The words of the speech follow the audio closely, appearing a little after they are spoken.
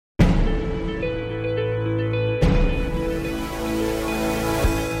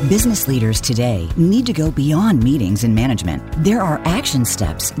Business leaders today need to go beyond meetings and management. There are action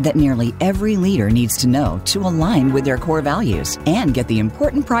steps that nearly every leader needs to know to align with their core values and get the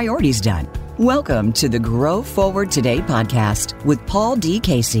important priorities done. Welcome to the Grow Forward Today podcast with Paul D.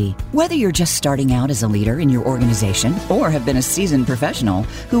 Casey. Whether you're just starting out as a leader in your organization or have been a seasoned professional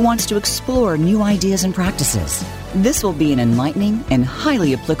who wants to explore new ideas and practices, this will be an enlightening and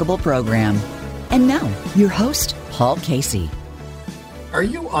highly applicable program. And now, your host, Paul Casey. Are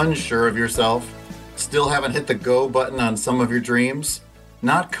you unsure of yourself? Still haven't hit the go button on some of your dreams?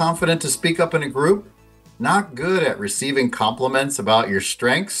 Not confident to speak up in a group? Not good at receiving compliments about your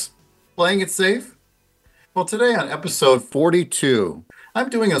strengths? Playing it safe? Well, today on episode 42, I'm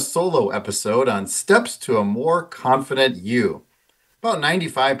doing a solo episode on steps to a more confident you. About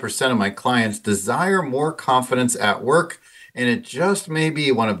 95% of my clients desire more confidence at work, and it just may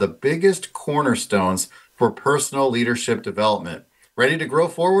be one of the biggest cornerstones for personal leadership development. Ready to grow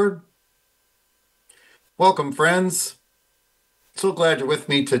forward? Welcome, friends. So glad you're with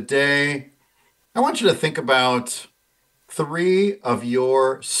me today. I want you to think about 3 of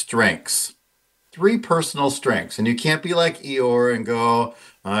your strengths, 3 personal strengths. And you can't be like Eeyore and go,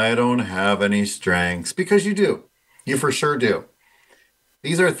 I don't have any strengths, because you do. You for sure do.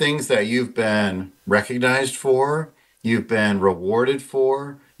 These are things that you've been recognized for, you've been rewarded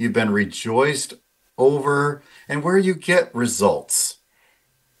for, you've been rejoiced over, and where you get results.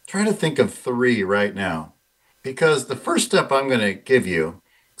 Try to think of 3 right now, because the first step I'm going to give you,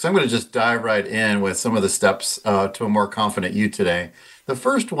 so I'm going to just dive right in with some of the steps to a more confident you today. The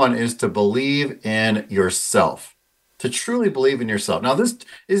first one is to believe in yourself, to truly believe in yourself. Now, this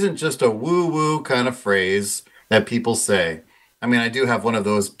isn't just a woo-woo kind of phrase that people say. I mean, I do have one of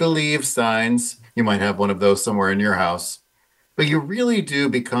those believe signs. You might have one of those somewhere in your house. But you really do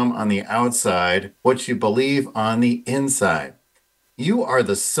become on the outside what you believe on the inside. You are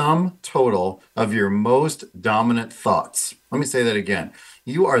the sum total of your most dominant thoughts. Let me say that again.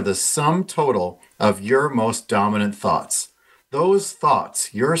 You are the sum total of your most dominant thoughts. Those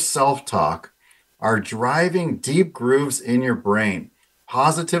thoughts, your self-talk, are driving deep grooves in your brain,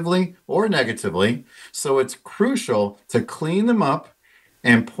 positively or negatively. So it's crucial to clean them up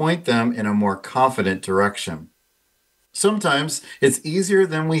and point them in a more confident direction. Sometimes it's easier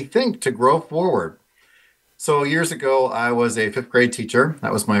than we think to grow forward. So years ago, I was a 5th grade teacher.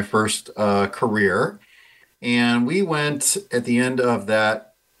 That was my first career. And we went at the end of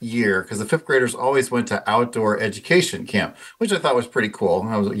that year, because the 5th graders always went to outdoor education camp, which I thought was pretty cool.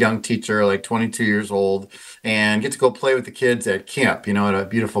 I was a young teacher, like 22 years old, and get to go play with the kids at camp, at a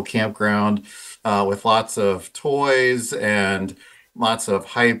beautiful campground with lots of toys and lots of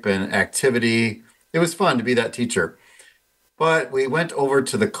hype and activity. It was fun to be that teacher. But we went over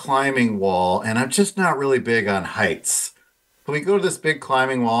to the climbing wall, and I'm just not really big on heights. But we go to this big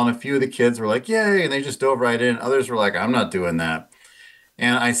climbing wall, and a few of the kids were like, yay, and they just dove right in. Others were like, I'm not doing that.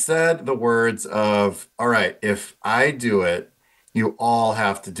 And I said the words of, all right, if I do it, you all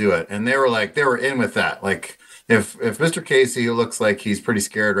have to do it. And they were in with that. Like, if Mr. Casey, who looks like he's pretty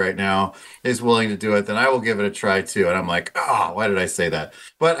scared right now, is willing to do it, then I will give it a try too. And I'm like, why did I say that?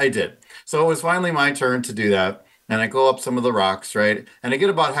 But I did. So it was finally my turn to do that. And I go up some of the rocks, right? And I get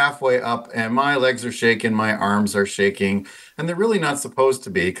about halfway up, and my legs are shaking, my arms are shaking. And they're really not supposed to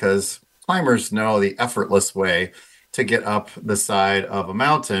be, because climbers know the effortless way to get up the side of a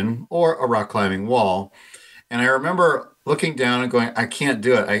mountain or a rock climbing wall. And I remember looking down and going, I can't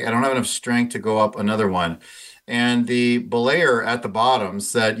do it. I don't have enough strength to go up another one. And the belayer at the bottom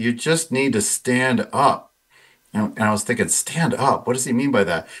said, you just need to stand up. And I was thinking, stand up? What does he mean by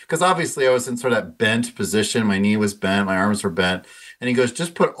that? Because obviously I was in sort of that bent position. My knee was bent. My arms were bent. And he goes,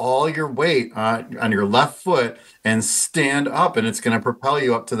 just put all your weight on your left foot and stand up, and it's going to propel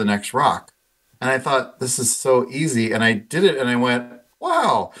you up to the next rock. And I thought, this is so easy. And I did it, and I went,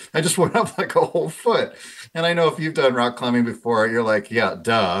 wow, I just went up like a whole foot. And I know if you've done rock climbing before, you're like, yeah,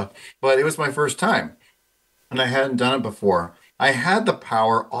 duh. But it was my first time, and I hadn't done it before. I had the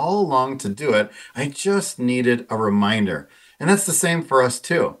power all along to do it. I just needed a reminder. And that's the same for us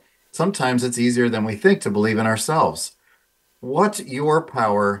too. Sometimes it's easier than we think to believe in ourselves. What's your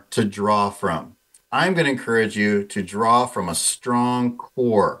power to draw from? I'm going to encourage you to draw from a strong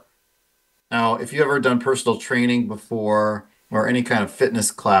core. Now, if you've ever done personal training before or any kind of fitness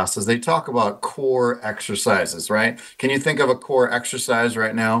classes, they talk about core exercises, right? Can you think of a core exercise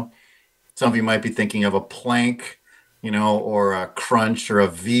right now? Some of you might be thinking of a plank, or a crunch or a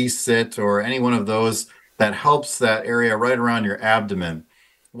V-sit or any one of those that helps that area right around your abdomen.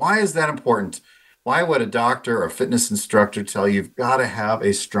 Why is that important? Why would a doctor or a fitness instructor tell you you've got to have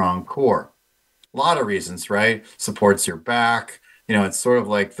a strong core? A lot of reasons, right? Supports your back, It's sort of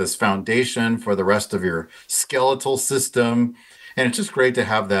like this foundation for the rest of your skeletal system. And it's just great to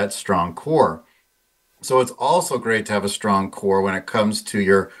have that strong core. So it's also great to have a strong core when it comes to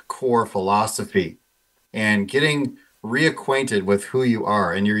your core philosophy and getting reacquainted with who you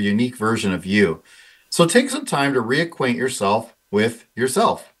are and your unique version of you. So take some time to reacquaint yourself with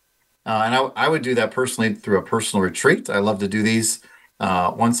yourself. And I would do that personally through a personal retreat. I love to do these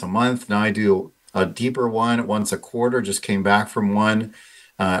once a month. Now I do a deeper one once a quarter. Just came back from one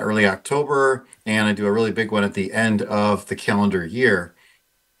early October, and I do a really big one at the end of the calendar year.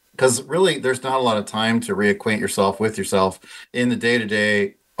 Because really, there's not a lot of time to reacquaint yourself with yourself in the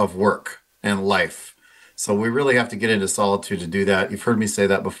day-to-day of work and life. So we really have to get into solitude to do that. You've heard me say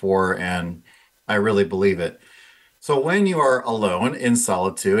that before, and I really believe it. So when you are alone in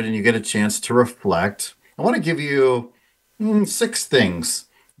solitude and you get a chance to reflect, I want to give you 6 things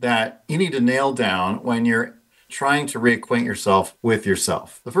that you need to nail down when you're trying to reacquaint yourself with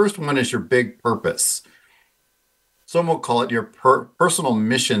yourself. The first one is your big purpose. Some will call it your personal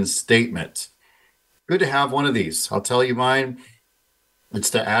mission statement. Good to have one of these. I'll tell you mine. It's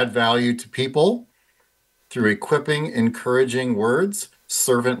to add value to people through equipping, encouraging words,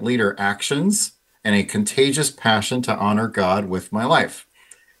 servant leader actions, and a contagious passion to honor God with my life.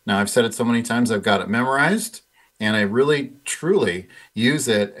 Now, I've said it so many times, I've got it memorized, and I really, truly use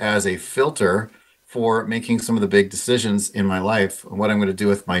it as a filter for making some of the big decisions in my life and what I'm going to do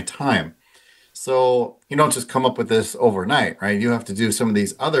with my time. So you don't just come up with this overnight, right? You have to do some of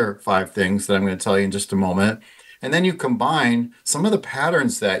these other 5 things that I'm going to tell you in just a moment. And then you combine some of the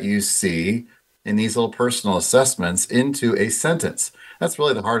patterns that you see in these little personal assessments into a sentence. That's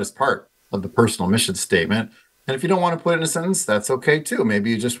really the hardest part of the personal mission statement. And if you don't want to put it in a sentence, that's okay too. Maybe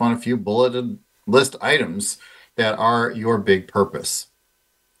you just want a few bulleted list items that are your big purpose.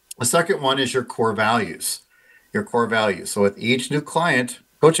 The second one is your core values. Your core values. So with each new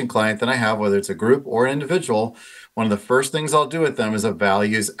coaching client that I have, whether it's a group or an individual, one of the first things I'll do with them is a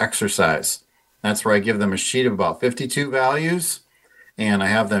values exercise. That's where I give them a sheet of about 52 values, and I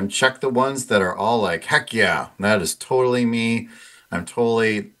have them check the ones that are all like, heck yeah, that is totally me. I'm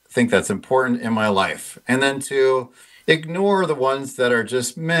totally think that's important in my life. And then to ignore the ones that are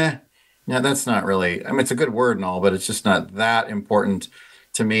just meh. Yeah, that's not really, I mean, it's a good word and all, but it's just not that important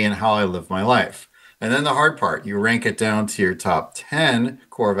to me and how I live my life. And then the hard part, you rank it down to your top 10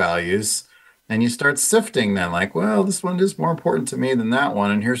 core values, and you start sifting then like, well, this one is more important to me than that one,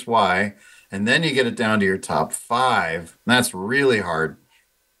 and here's why. And then you get it down to your top 5, and that's really hard.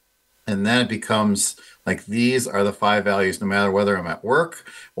 And then it becomes like, these are the 5 values, no matter whether I'm at work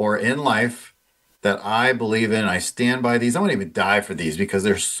or in life, that I believe in. I stand by these. I won't even die for these because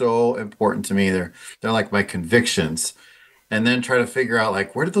they're so important to me. They're like my convictions. And then try to figure out,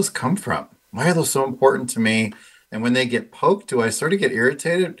 like, where did those come from? Why are those so important to me? And when they get poked, do I sort of get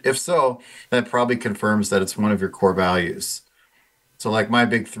irritated? If so, that probably confirms that it's one of your core values. So like my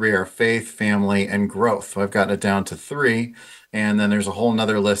big 3 are faith, family, and growth. So I've gotten it down to 3. And then there's a whole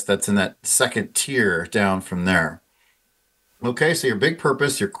nother list that's in that second tier down from there. Okay, so your big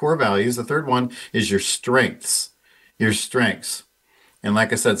purpose, your core values. The third one is your strengths. Your strengths. And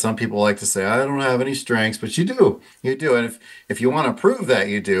like I said, some people like to say, I don't have any strengths, but you do. You do. And if you want to prove that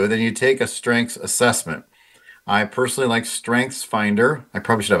you do, then you take a strengths assessment. I personally like Strengths Finder. I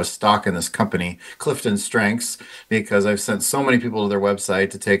probably should have a stock in this company, Clifton Strengths, because I've sent so many people to their website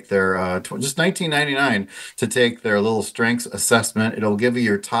to take their, just $19.99 to take their little strengths assessment. It'll give you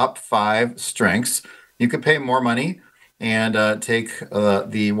your top 5 strengths. You could pay more money and take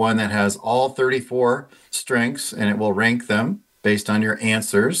the one that has all 34 strengths, and it will rank them based on your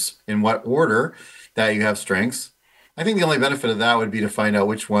answers in what order that you have strengths. I think the only benefit of that would be to find out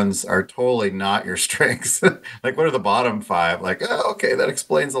which ones are totally not your strengths. Like, what are the bottom 5? Like, oh, okay, that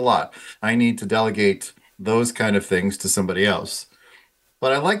explains a lot. I need to delegate those kind of things to somebody else.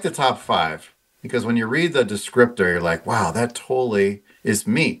 But I like the top 5 because when you read the descriptor, you're like, wow, that totally is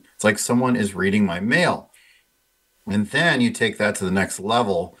me. It's like someone is reading my mail. And then you take that to the next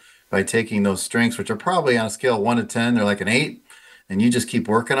level by taking those strengths, which are probably on a scale of 1 to 10, they're like an 8. And you just keep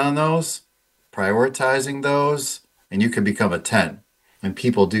working on those, prioritizing those, and you can become a 10. And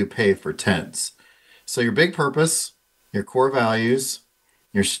people do pay for 10s. So your big purpose, your core values,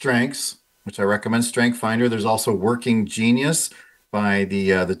 your strengths, which I recommend Strength Finder. There's also Working Genius by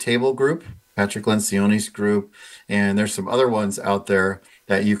the Table Group, Patrick Lencioni's group. And there's some other ones out there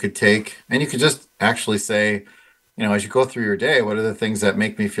that you could take. And you could just actually say, as you go through your day, what are the things that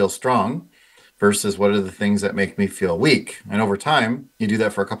make me feel strong versus what are the things that make me feel weak? And over time, you do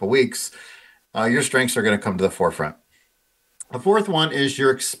that for a couple of weeks, your strengths are going to come to the forefront. The fourth one is your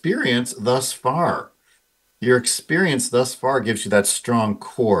experience thus far. Your experience thus far gives you that strong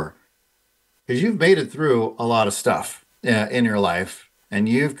core because you've made it through a lot of stuff in your life, and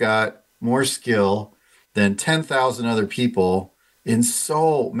you've got more skill than 10,000 other people in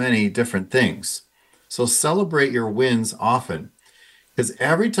so many different things. So celebrate your wins often, because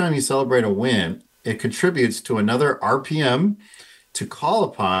every time you celebrate a win, it contributes to another RPM to call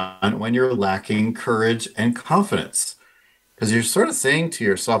upon when you're lacking courage and confidence. Because you're sort of saying to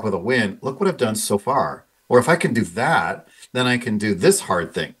yourself with a win, look what I've done so far. Or if I can do that, then I can do this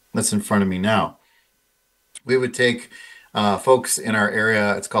hard thing that's in front of me now. We would take folks in our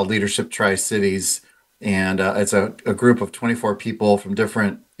area, it's called Leadership Tri-Cities, and it's a group of 24 people from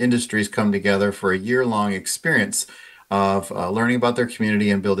different industries come together for a year-long experience of learning about their community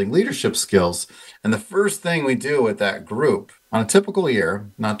and building leadership skills. And the first thing we do with that group on a typical year,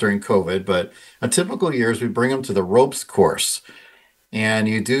 not during COVID, but a typical year is we bring them to the ropes course. And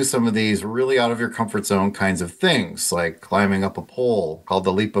you do some of these really out of your comfort zone kinds of things, like climbing up a pole called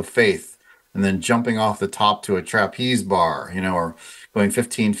the leap of faith, and then jumping off the top to a trapeze bar, or going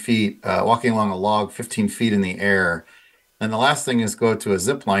 15 feet, walking along a log 15 feet in the air. And the last thing is go to a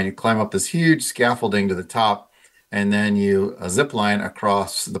zip line. You climb up this huge scaffolding to the top, and then you zip line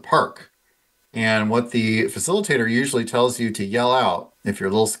across the park. And what the facilitator usually tells you to yell out, if you're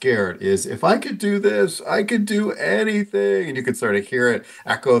a little scared, is, if I could do this, I could do anything. And you can sort of hear it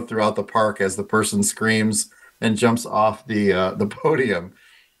echo throughout the park as the person screams and jumps off the podium.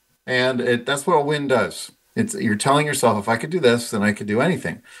 And that's what a win does. You're telling yourself, if I could do this, then I could do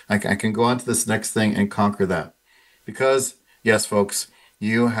anything. I can go on to this next thing and conquer that. Because, yes, folks,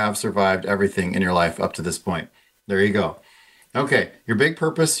 you have survived everything in your life up to this point. There you go. Okay, your big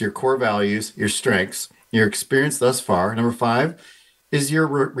purpose, your core values, your strengths, your experience thus far. Number 5 is your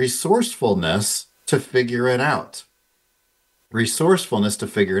resourcefulness to figure it out. Resourcefulness to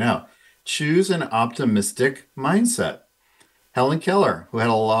figure it out. Choose an optimistic mindset. Helen Keller, who had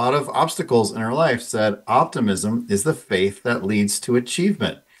a lot of obstacles in her life, said, optimism is the faith that leads to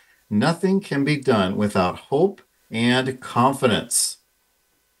achievement. Nothing can be done without hope and confidence.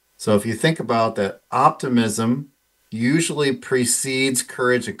 So if you think about that, optimism usually precedes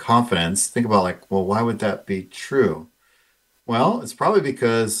courage and confidence. Think about why would that be true? Well, it's probably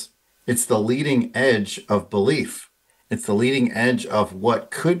because it's the leading edge of belief. It's the leading edge of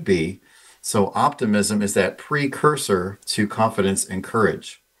what could be. So optimism is that precursor to confidence and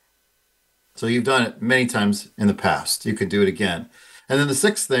courage. So you've done it many times in the past. You could do it again. And then the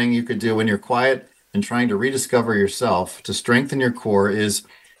 6th thing you could do when you're quiet and trying to rediscover yourself to strengthen your core is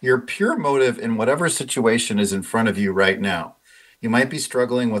your pure motive in whatever situation is in front of you right now. You might be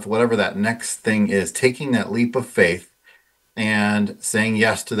struggling with whatever that next thing is, taking that leap of faith and saying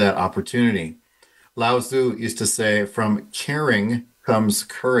yes to that opportunity. Lao Tzu used to say, from caring comes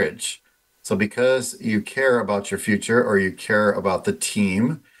courage. So because you care about your future, or you care about the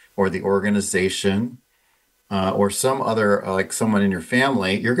team or the organization or some other, like someone in your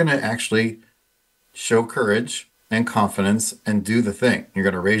family, you're going to actually show courage and confidence and do the thing. You're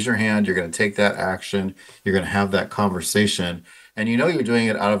going to raise your hand. You're going to take that action. You're going to have that conversation. And you're doing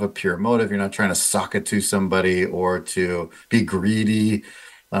it out of a pure motive. You're not trying to sock it to somebody or to be greedy.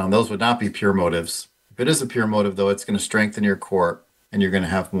 Those would not be pure motives. If it is a pure motive, though, it's going to strengthen your core and you're going to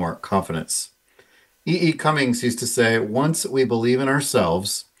have more confidence. E. Cummings used to say, once we believe in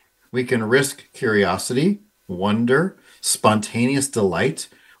ourselves, we can risk curiosity, wonder, spontaneous delight,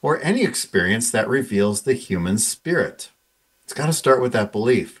 or any experience that reveals the human spirit. It's got to start with that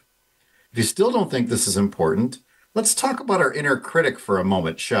belief. If you still don't think this is important, let's talk about our inner critic for a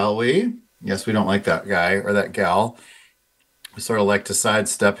moment, shall we? Yes, we don't like that guy or that gal. We sort of like to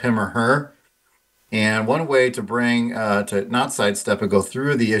sidestep him or her. And one way to to not sidestep and go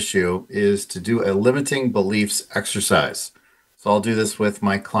through the issue is to do a limiting beliefs exercise. So I'll do this with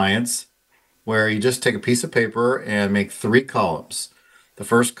my clients, where you just take a piece of paper and make 3 columns. The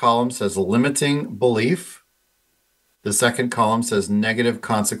first column says limiting belief. The second column says negative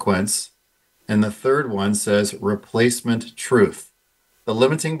consequence. And the third one says replacement truth. The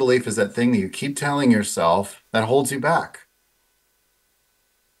limiting belief is that thing that you keep telling yourself that holds you back.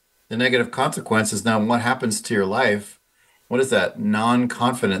 The negative consequence is now what happens to your life. What is that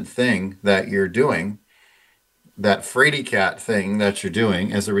non-confident thing that you're doing? That fraidy cat thing that you're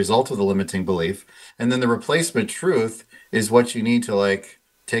doing as a result of the limiting belief. And then the replacement truth is what you need to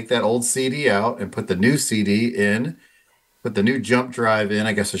take that old CD out and put the new CD in, put the new jump drive in,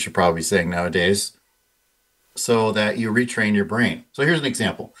 I guess I should probably be saying nowadays, so that you retrain your brain. So here's an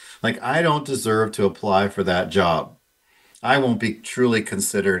example. I don't deserve to apply for that job. I won't be truly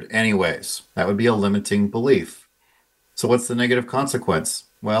considered anyways. That would be a limiting belief. So what's the negative consequence?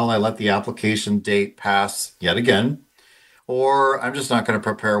 Well, I let the application date pass yet again, or I'm just not going to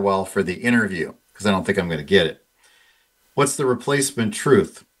prepare well for the interview because I don't think I'm going to get it. What's the replacement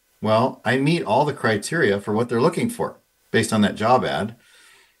truth? Well, I meet all the criteria for what they're looking for based on that job ad,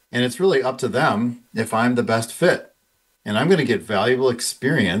 and it's really up to them if I'm the best fit. And I'm going to get valuable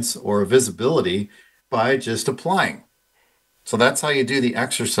experience or visibility by just applying. So that's how you do the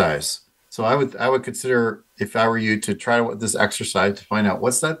exercise. So I would consider, if I were you, to try this exercise to find out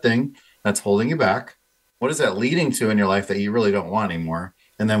what's that thing that's holding you back. What is that leading to in your life that you really don't want anymore?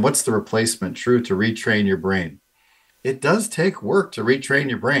 And then what's the replacement truth to retrain your brain? It does take work to retrain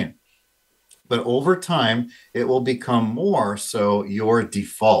your brain, but over time, it will become more so your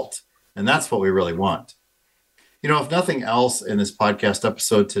default. And that's what we really want. If nothing else in this podcast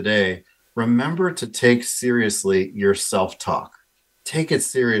episode today, remember to take seriously your self-talk. Take it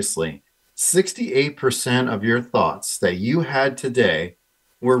seriously. 68% of your thoughts that you had today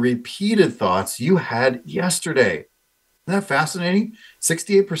were repeated thoughts you had yesterday. Isn't that fascinating?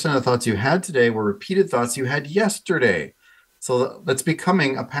 68% of the thoughts you had today were repeated thoughts you had yesterday. So that's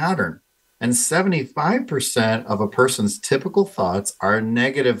becoming a pattern. And 75% of a person's typical thoughts are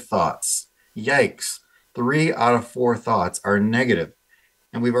negative thoughts. Yikes. 3 out of 4 thoughts are negative.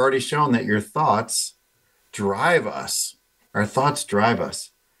 And we've already shown that your thoughts drive us. Our thoughts drive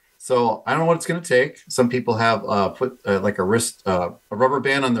us. So I don't know what it's going to take. Some people have put like a rubber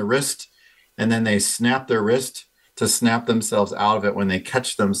band on their wrist, and then they snap their wrist to snap themselves out of it when they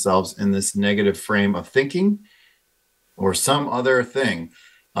catch themselves in this negative frame of thinking or some other thing.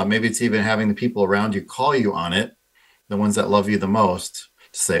 Maybe it's even having the people around you call you on it, the ones that love you the most,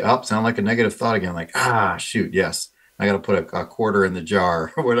 to say, sound like a negative thought again, like, shoot, yes, I got to put a quarter in the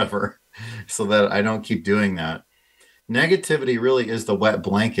jar or whatever, so that I don't keep doing that. Negativity really is the wet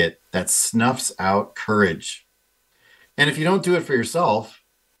blanket that snuffs out courage. And if you don't do it for yourself,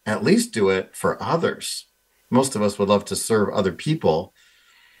 at least do it for others. Most of us would love to serve other people.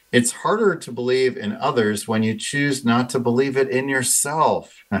 It's harder to believe in others when you choose not to believe it in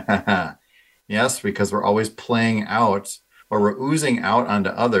yourself. Yes, because we're always playing out, or we're oozing out onto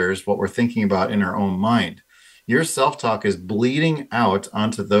others what we're thinking about in our own mind. Your self-talk is bleeding out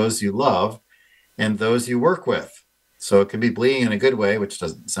onto those you love and those you work with. So it can be bleeding in a good way, which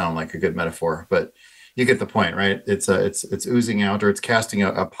doesn't sound like a good metaphor, but you get the point, right? It's oozing out, or it's casting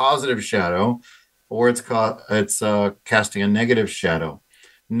a positive shadow, or it's casting a negative shadow.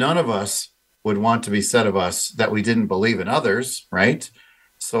 None of us would want to be said of us that we didn't believe in others, right?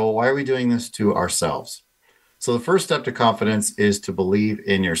 So why are we doing this to ourselves? So the first step to confidence is to believe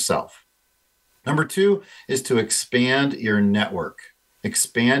in yourself. Number 2 is to expand your network.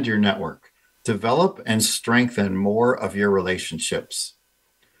 Expand your network. Develop and strengthen more of your relationships.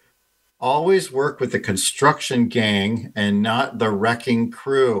 Always work with the construction gang and not the wrecking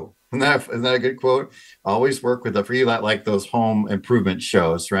crew. Isn't that a good quote? Always work with for you that like those home improvement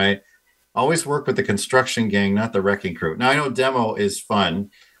shows, right? Always work with the construction gang, not the wrecking crew. Now, I know demo is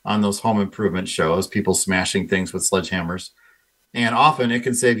fun on those home improvement shows, people smashing things with sledgehammers. And often it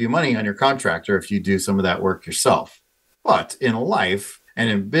can save you money on your contractor if you do some of that work yourself. But in life and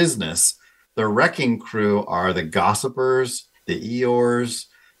in business, the wrecking crew are the gossipers, the Eeyores,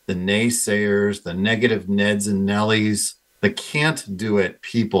 the naysayers, the negative Neds and Nellies, the can't do it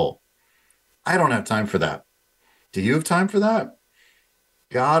people. I don't have time for that. Do you have time for that?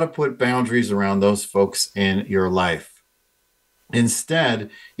 Gotta put boundaries around those folks in your life.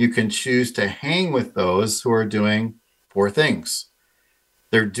 Instead, you can choose to hang with those who are doing 4 things.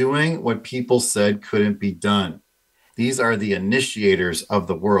 They're doing what people said couldn't be done. These are the initiators of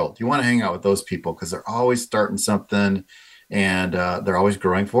the world. You want to hang out with those people because they're always starting something and they're always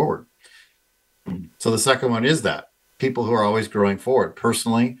growing forward. So the second one is that. People who are always growing forward,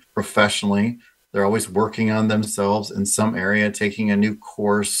 personally, professionally. They're always working on themselves in some area, taking a new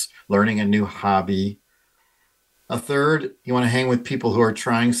course, learning a new hobby. A third, you want to hang with people who are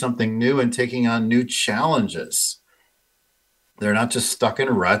trying something new and taking on new challenges. They're not just stuck in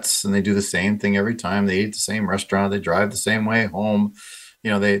ruts and they do the same thing every time. They eat the same restaurant. They drive the same way home.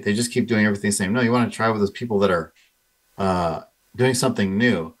 They just keep doing everything the same. No, you want to try with those people that are doing something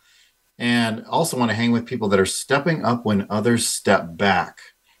new. And also want to hang with people that are stepping up when others step back.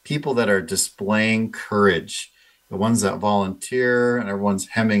 People that are displaying courage. The ones that volunteer and everyone's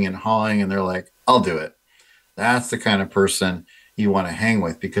hemming and hawing and they're like, I'll do it. That's the kind of person you want to hang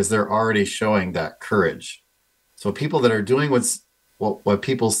with because they're already showing that courage. So people that are doing what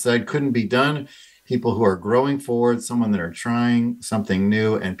people said couldn't be done, people who are growing forward, someone that are trying something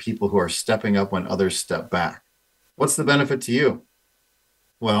new, and people who are stepping up when others step back. What's the benefit to you?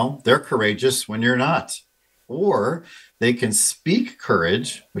 Well, they're courageous when you're not. or they can speak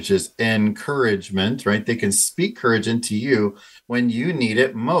courage, which is encouragement, right? They can speak courage into you when you need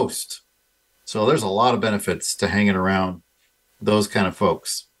it most. So there's a lot of benefits to hanging around those kind of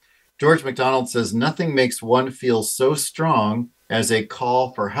folks. George MacDonald says, nothing makes one feel so strong as a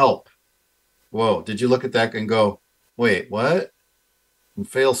call for help. Whoa, did you look at that and go, wait, what? And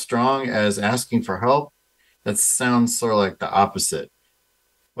feel strong as asking for help? That sounds sort of like the opposite.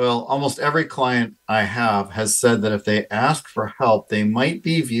 Well, almost every client I have has said that if they ask for help, they might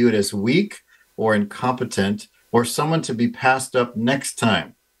be viewed as weak or incompetent or someone to be passed up next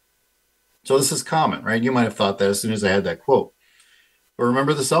time. So this is common, right? You might have thought that as soon as I had that quote. But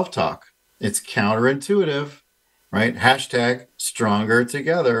remember the self-talk. It's counterintuitive, right? Hashtag stronger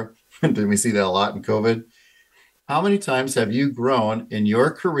together. Did we see that a lot in COVID? How many times have you grown in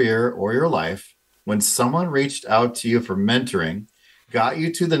your career or your life when someone reached out to you for mentoring, got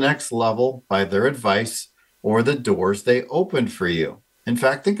you to the next level by their advice or the doors they opened for you? In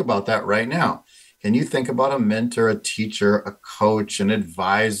fact, think about that right now. Can you think about a mentor, a teacher, a coach, an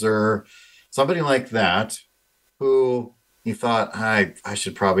advisor, somebody like that who you thought, I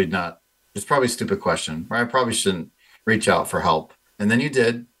should probably not, it's probably a stupid question, or I probably shouldn't reach out for help. And then you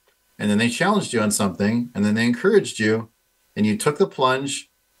did, and then they challenged you on something, and then they encouraged you, and you took the plunge,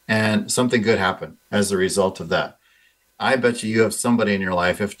 and something good happened as a result of that. I bet you have somebody in your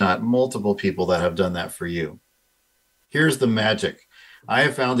life, if not multiple people, that have done that for you. Here's the magic. I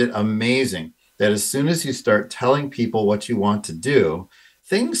have found it amazing that as soon as you start telling people what you want to do,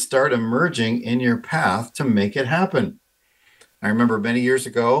 things start emerging in your path to make it happen. I remember many years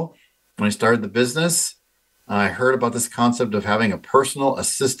ago when I started the business, I heard about this concept of having a personal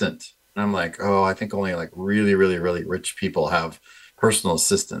assistant. And I'm like, oh, I think only like really, really, really rich people have personal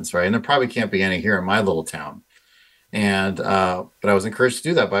assistants, right? And there probably can't be any here in my little town. And but I was encouraged to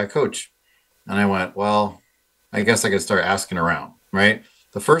do that by a coach. And I went, well, I guess I could start asking around, right?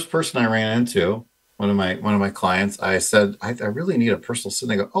 The first person I ran into, one of my clients, I said, I really need a personal assistant.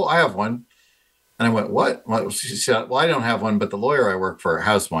 They go, oh, I have one. And I went, what? Well, she said, well, I don't have one, but the lawyer I work for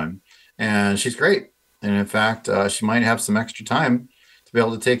has one. And she's great. And in fact, she might have some extra time to be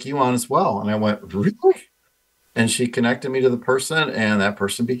able to take you on as well. And I went, really? And she connected me to the person, and that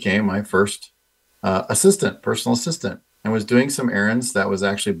person became my first assistant, personal assistant, and was doing some errands that was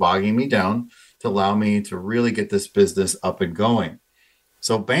actually bogging me down to allow me to really get this business up and going.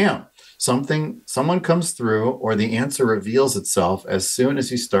 So bam, someone comes through, or the answer reveals itself as soon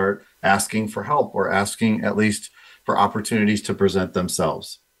as you start asking for help, or asking at least for opportunities to present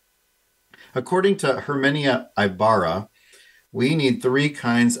themselves. According to Herminia Ibarra, we need 3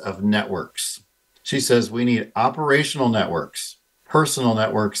 kinds of networks. She says we need operational networks, personal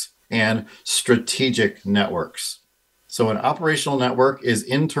networks, and strategic networks. So an operational network is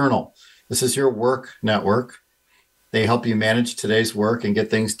internal. This is your work network. They help you manage today's work and get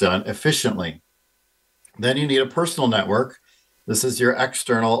things done efficiently. Then you need a personal network. This is your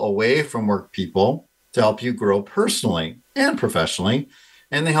external, away from work people to help you grow personally and professionally,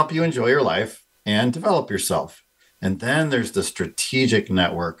 and they help you enjoy your life and develop yourself. And then there's the strategic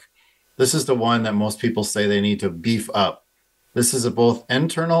network. This is the one that most people say they need to beef up. This is both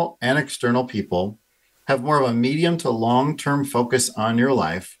internal and external people have more of a medium to long-term focus on your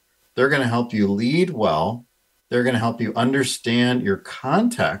life. They're going to help you lead well. They're going to help you understand your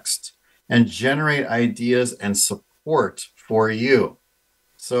context and generate ideas and support for you.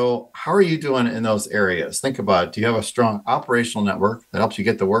 So how are you doing in those areas? Think about it. Do you have a strong operational network that helps you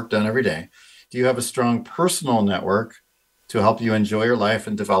get the work done every day? Do you have a strong personal network to help you enjoy your life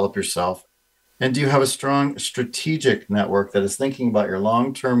and develop yourself? And do you have a strong strategic network that is thinking about your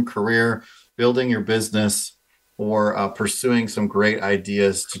long-term career, building your business, or pursuing some great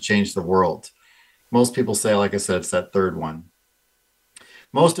ideas to change the world? Most people say, like I said, it's that third one.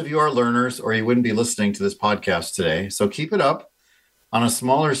 Most of you are learners, or you wouldn't be listening to this podcast today. So keep it up. On a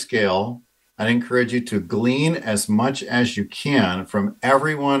smaller scale, I'd encourage you to glean as much as you can from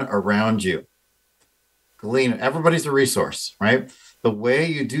everyone around you. Glean. Everybody's a resource, right? The way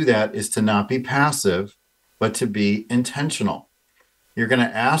you do that is to not be passive, but to be intentional. You're going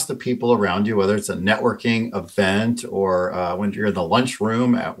to ask the people around you, whether it's a networking event or when you're in the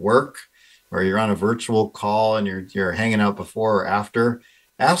lunchroom at work, or you're on a virtual call and you're hanging out before or after,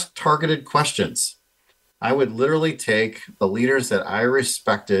 ask targeted questions. I would literally take the leaders that I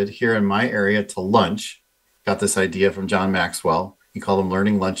respected here in my area to lunch. Got this idea from John Maxwell. He called them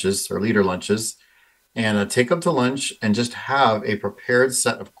learning lunches or leader lunches. And take them to lunch and just have a prepared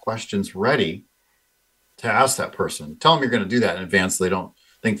set of questions ready to ask that person. Tell them you're going to do that in advance so they don't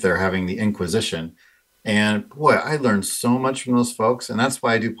think they're having the Inquisition. And boy, I learned so much from those folks. And that's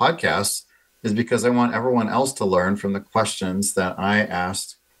why I do podcasts, is because I want everyone else to learn from the questions that I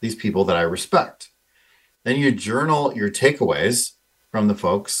asked these people that I respect. Then you journal your takeaways from the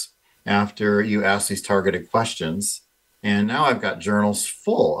folks after you ask these targeted questions. And now I've got journals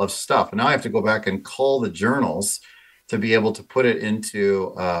full of stuff. And now I have to go back and cull the journals to be able to put it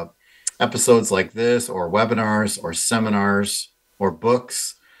into episodes like this, or webinars, or seminars, or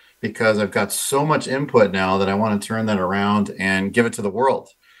books, because I've got so much input now that I want to turn that around and give it to the world.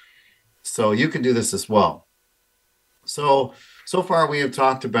 So you can do this as well. So far we have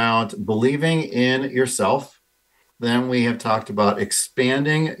talked about believing in yourself. Then we have talked about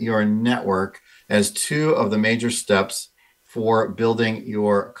expanding your network as two of the major steps for building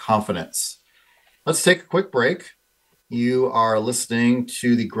your confidence. Let's take a quick break. You are listening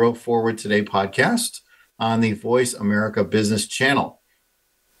to the Grow Forward Today podcast on the Voice America Business Channel.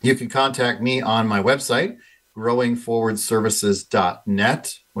 You can contact me on my website,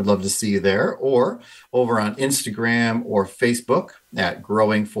 growingforwardservices.net. Would love to see you there, or over on Instagram or Facebook at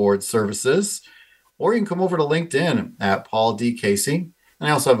Growing Forward Services, or you can come over to LinkedIn at Paul D. Casey. And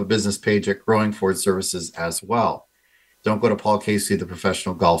I also have a business page at Growing Forward Services as well. Don't go to Paul Casey, the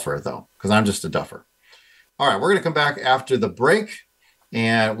professional golfer, though, because I'm just a duffer. All right, we're going to come back after the break,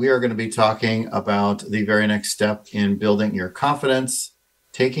 and we are going to be talking about the very next step in building your confidence,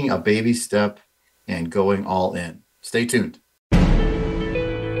 taking a baby step, and going all in. Stay tuned.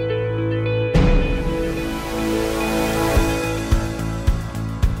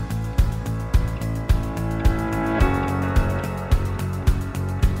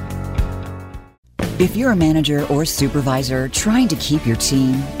 If you're a manager or supervisor trying to keep your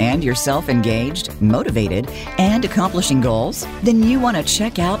team and yourself engaged, motivated, and accomplishing goals, then you want to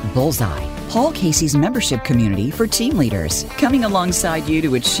check out Bullseye, Paul Casey's membership community for team leaders, coming alongside you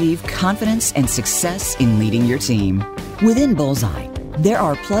to achieve confidence and success in leading your team. Within Bullseye, there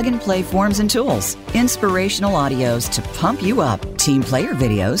are plug-and-play forms and tools, inspirational audios to pump you up, team player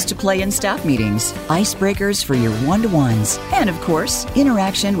videos to play in staff meetings, icebreakers for your one-to-ones, and of course,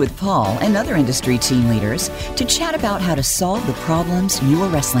 interaction with Paul and other industry team leaders to chat about how to solve the problems you are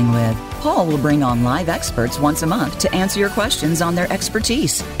wrestling with. Paul will bring on live experts once a month to answer your questions on their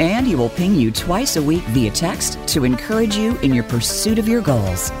expertise, and he will ping you twice a week via text to encourage you in your pursuit of your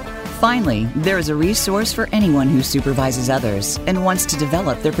goals. Finally, there is a resource for anyone who supervises others and wants to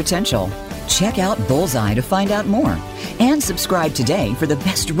develop their potential. Check out Bullseye to find out more, and subscribe today for the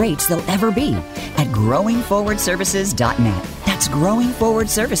best rates there'll ever be at growingforwardservices.net. That's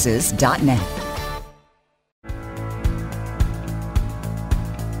growingforwardservices.net.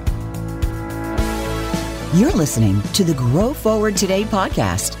 You're listening to the Grow Forward Today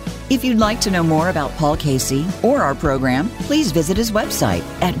podcast. If you'd like to know more about Paul Casey or our program, please visit his website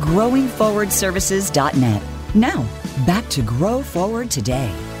at growingforwardservices.net. Now, back to Grow Forward Today.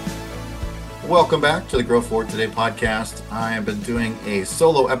 Welcome back to the Grow Forward Today podcast. I have been doing a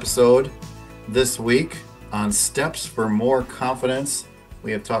solo episode this week on steps for more confidence.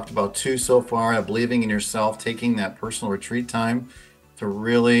 We have talked about two so far: believing in yourself, taking that personal retreat time to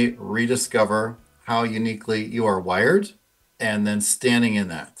really rediscover how uniquely you are wired, and then standing in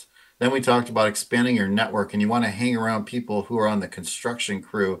that. Then we talked about expanding your network, and you want to hang around people who are on the construction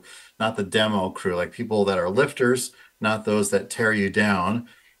crew, not the demo crew, like people that are lifters, not those that tear you down,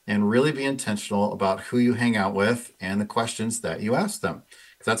 and really be intentional about who you hang out with and the questions that you ask them.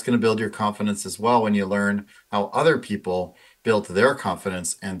 Because that's going to build your confidence as well when you learn how other people built their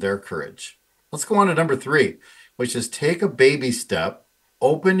confidence and their courage. Let's go on to number 3, which is take a baby step,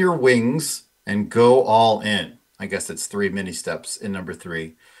 open your wings, and go all in. I guess it's 3 mini steps in number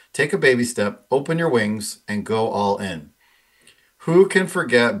 3. Take a baby step, open your wings, and go all in. Who can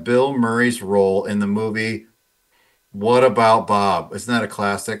forget Bill Murray's role in the movie What About Bob? Isn't that a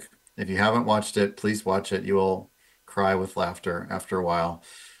classic? If you haven't watched it, please watch it. You will cry with laughter after a while.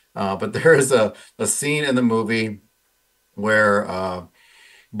 But there is a scene in the movie where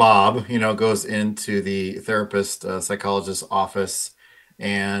Bob, goes into the therapist, psychologist's office,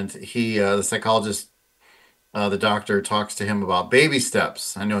 and the psychologist, the doctor talks to him about baby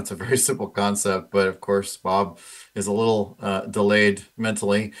steps. I know it's a very simple concept, but of course, Bob is a little delayed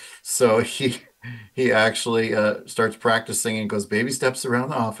mentally. So he actually starts practicing and goes baby steps around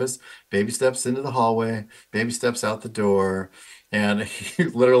the office, baby steps into the hallway, baby steps out the door. And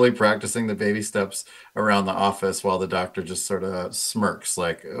he's literally practicing the baby steps around the office while the doctor just sort of smirks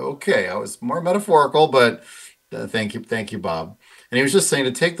like, okay, I was more metaphorical, but thank you, Bob. And he was just saying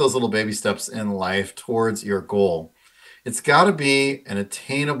to take those little baby steps in life towards your goal. It's got to be an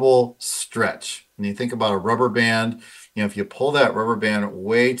attainable stretch. And you think about a rubber band, if you pull that rubber band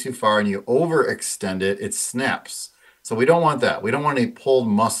way too far and you overextend it, it snaps. So we don't want that. We don't want any pulled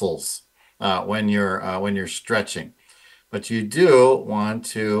muscles when you're stretching. But you do want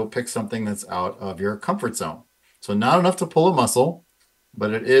to pick something that's out of your comfort zone. So not enough to pull a muscle,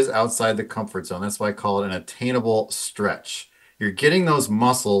 but it is outside the comfort zone. That's why I call it an attainable stretch. You're getting those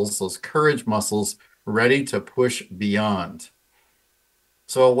muscles, those courage muscles, ready to push beyond.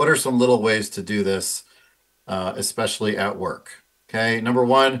 So what are some little ways to do this, especially at work? Okay, number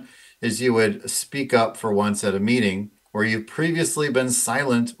one is you would speak up for once at a meeting where you've previously been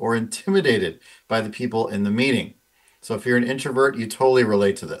silent or intimidated by the people in the meeting. So if you're an introvert, you totally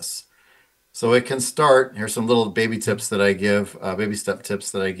relate to this. So it can start, here's some little baby tips that I give, baby step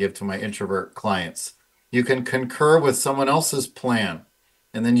tips that I give to my introvert clients. You can concur with someone else's plan,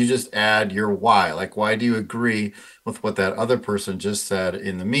 and then you just add your why. Like, why do you agree with what that other person just said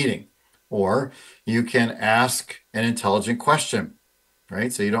in the meeting? Or you can ask an intelligent question,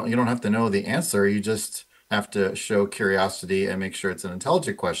 right? So you don't have to know the answer. You just have to show curiosity and make sure it's an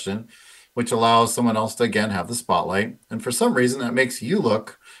intelligent question, which allows someone else to, again, have the spotlight. And for some reason, that makes you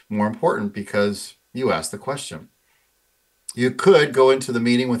look more important because you asked the question. You could go into the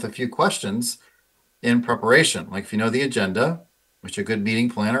meeting with a few questions in preparation. Like if you know the agenda, which a good meeting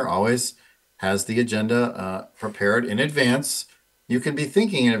planner always has the agenda prepared in advance, you can be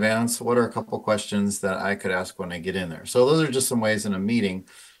thinking in advance, what are a couple questions that I could ask when I get in there? So those are just some ways in a meeting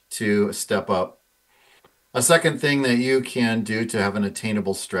to step up. A second thing that you can do to have an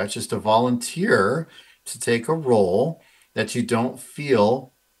attainable stretch is to volunteer to take a role that you don't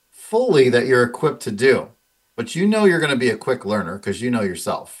feel fully that you're equipped to do. But you know you're going to be a quick learner because you know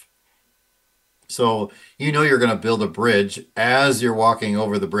yourself. So you know you're going to build a bridge as you're walking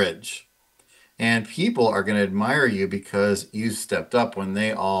over the bridge. And people are going to admire you because you stepped up when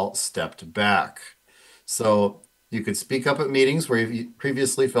they all stepped back. So you could speak up at meetings where you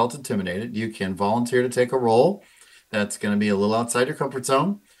previously felt intimidated. You can volunteer to take a role that's going to be a little outside your comfort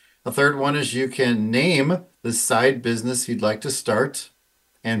zone. The third one is you can name the side business you'd like to start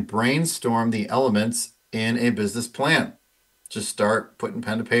and brainstorm the elements in a business plan. Just start putting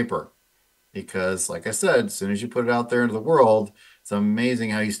pen to paper. Because like I said, as soon as you put it out there into the world, it's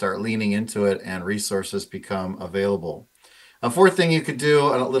amazing how you start leaning into it and resources become available. A fourth thing you could do,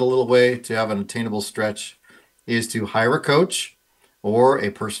 a little way to have an attainable stretch, is to hire a coach or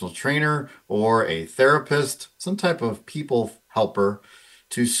a personal trainer or a therapist, some type of people helper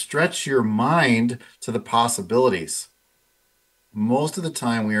to stretch your mind to the possibilities. Most of the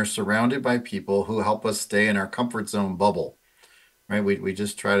time, we are surrounded by people who help us stay in our comfort zone bubble. Right? We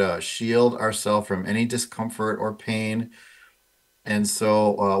just try to shield ourselves from any discomfort or pain. And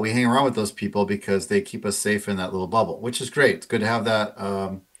so we hang around with those people because they keep us safe in that little bubble, which is great. It's good to have that,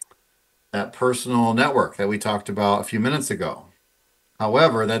 that personal network that we talked about a few minutes ago.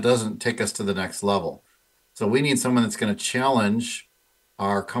 However, that doesn't take us to the next level. So we need someone that's going to challenge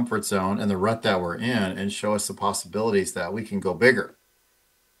our comfort zone and the rut that we're in and show us the possibilities that we can go bigger.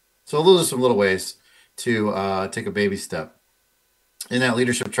 So those are some little ways to take a baby step. In that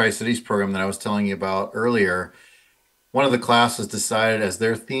Leadership Tri-Cities program that I was telling you about earlier, one of the classes decided as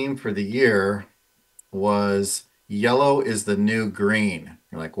their theme for the year was yellow is the new green.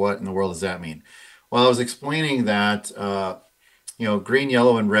 You're like, what in the world does that mean? Well, I was explaining that, green,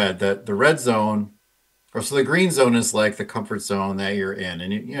 yellow, and red, that the red zone, or so the green zone is like the comfort zone that you're in.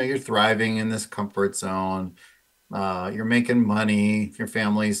 And, you're thriving in this comfort zone. You're making money. Your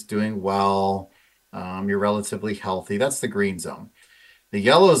family's doing well. You're relatively healthy. That's the green zone. The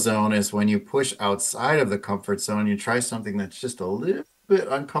yellow zone is when you push outside of the comfort zone, you try something that's just a little bit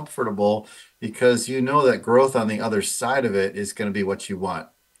uncomfortable because you know that growth on the other side of it is going to be what you want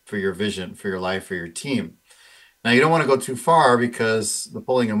for your vision, for your life, for your team. Now, you don't want to go too far because the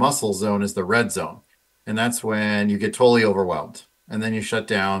pulling a muscle zone is the red zone. And that's when you get totally overwhelmed and then you shut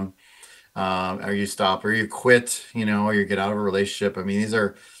down, or you stop, or you quit, or you get out of a relationship. I mean,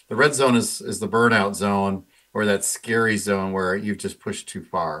 the red zone is the burnout zone, or that scary zone where you've just pushed too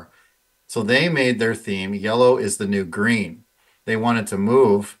far. So they made their theme, yellow is the new green. They wanted to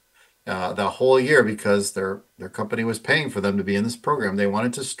move the whole year because their company was paying for them to be in this program. They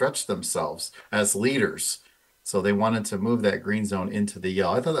wanted to stretch themselves as leaders. So they wanted to move that green zone into the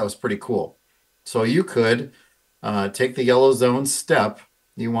yellow. I thought that was pretty cool. So you could take the yellow zone step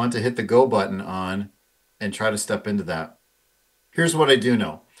you want to hit the go button on and try to step into that. Here's what I do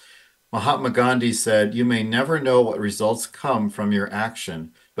know. Mahatma Gandhi said, you may never know what results come from your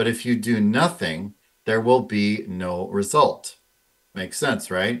action, but if you do nothing, there will be no result. Makes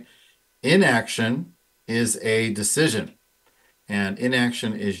sense, right? Inaction is a decision, and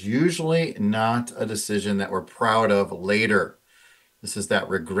inaction is usually not a decision that we're proud of later. This is that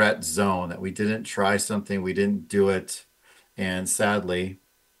regret zone that we didn't try something, we didn't do it, and sadly,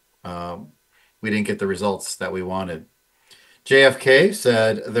 um, we didn't get the results that we wanted. JFK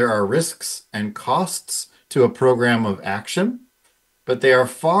said there are risks and costs to a program of action, but they are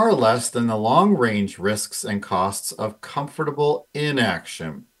far less than the long range risks and costs of comfortable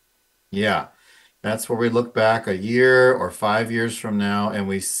inaction. Yeah, that's where we look back a year or 5 years from now and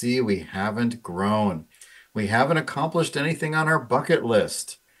we see we haven't grown. We haven't accomplished anything on our bucket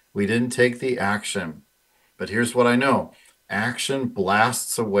list. We didn't take the action. But here's what I know: action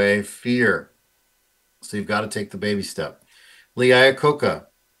blasts away fear. So you've got to take the baby step. Lee Iacocca,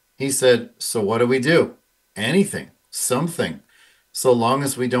 he said, so what do we do? Anything, something, so long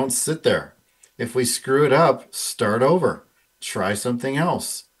as we don't sit there. If we screw it up, start over, try something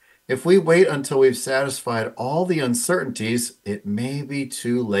else. If we wait until we've satisfied all the uncertainties, it may be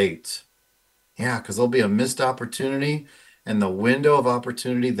too late. Yeah, because there'll be a missed opportunity and the window of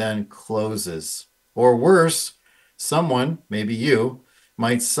opportunity then closes. Or worse, someone, maybe you,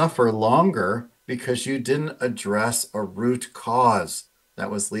 might suffer longer because you didn't address a root cause that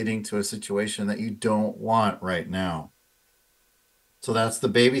was leading to a situation that you don't want right now. So that's the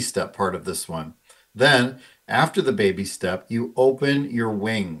baby step part of this one. Then, after the baby step, you open your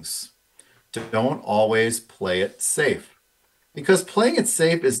wings. Don't always play it safe, because playing it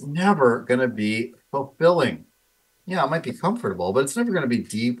safe is never going to be fulfilling. Yeah, it might be comfortable, but it's never going to be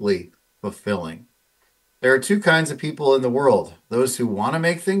deeply fulfilling. There are two kinds of people in the world: those who want to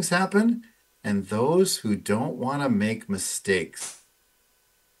make things happen and those who don't want to make mistakes.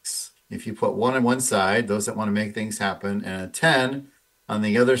 If you put one on one side, those that want to make things happen, and a 10 on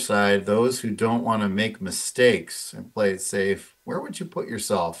the other side, those who don't want to make mistakes and play it safe, where would you put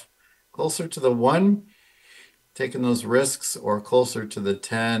yourself? Closer to the 1 taking those risks, or closer to the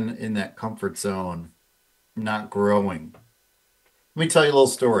 10 in that comfort zone, not growing? Let me tell you a little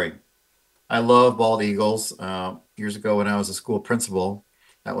story. I love bald eagles. Years ago when I was a school principal,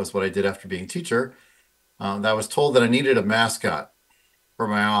 that was what I did after being a teacher. I was told that I needed a mascot for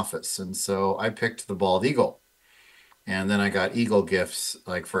my office. And so I picked the bald eagle. And then I got eagle gifts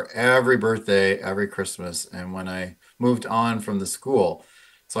like for every birthday, every Christmas. And when I moved on from the school,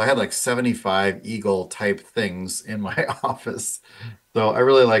 so I had like 75 eagle type things in my office. So I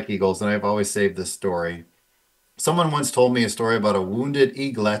really like eagles, and I've always saved this story. Someone once told me a story about a wounded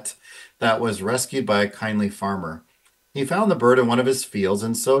eaglet that was rescued by a kindly farmer. He found the bird in one of his fields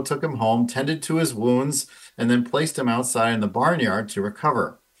and so took him home, tended to his wounds, and then placed him outside in the barnyard to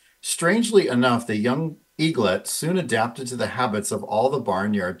recover. Strangely enough, the young eaglet soon adapted to the habits of all the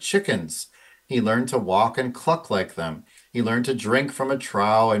barnyard chickens. He learned to walk and cluck like them. He learned to drink from a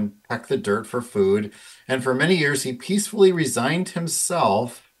trough and peck the dirt for food. And for many years, he peacefully resigned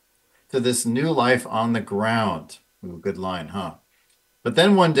himself to this new life on the ground. Ooh, good line, huh? But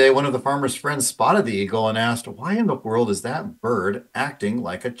then one day, one of the farmer's friends spotted the eagle and asked, why in the world is that bird acting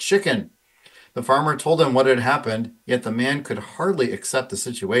like a chicken? The farmer told him what had happened, yet the man could hardly accept the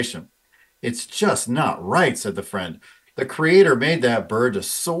situation. It's just not right, said the friend. The Creator made that bird to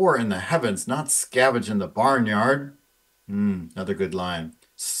soar in the heavens, not scavenge in the barnyard. Another good line.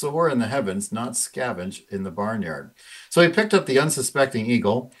 Soar in the heavens, not scavenge in the barnyard. So he picked up the unsuspecting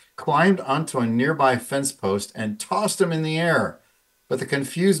eagle, climbed onto a nearby fence post, and tossed him in the air. But the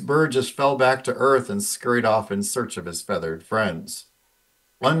confused bird just fell back to earth and scurried off in search of his feathered friends.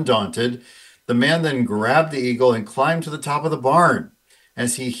 Undaunted, the man then grabbed the eagle and climbed to the top of the barn.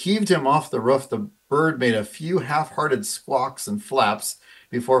 As he heaved him off the roof, the bird made a few half-hearted squawks and flaps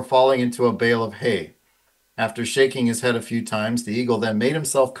before falling into a bale of hay. After shaking his head a few times, the eagle then made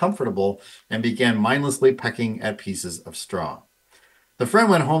himself comfortable and began mindlessly pecking at pieces of straw. The friend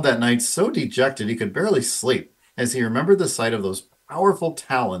went home that night so dejected he could barely sleep, as he remembered the sight of those powerful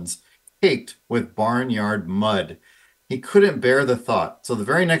talons caked with barnyard mud. He couldn't bear the thought, so the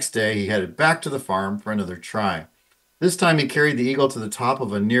very next day he headed back to the farm for another try. This time he carried the eagle to the top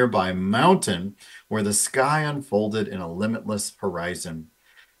of a nearby mountain where the sky unfolded in a limitless horizon.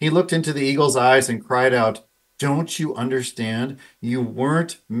 He looked into the eagle's eyes and cried out, "Don't you understand? You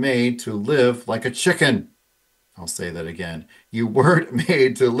weren't made to live like a chicken." I'll say that again. You weren't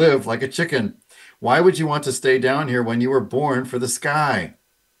made to live like a chicken. Why would you want to stay down here when you were born for the sky?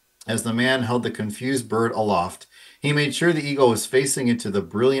 As the man held the confused bird aloft, he made sure the eagle was facing into the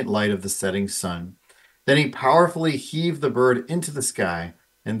brilliant light of the setting sun. Then he powerfully heaved the bird into the sky,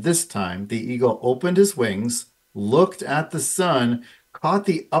 and this time the eagle opened his wings, looked at the sun, caught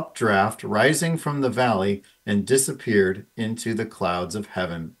the updraft rising from the valley, and disappeared into the clouds of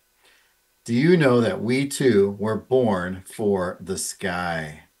heaven. Do you know that we too were born for the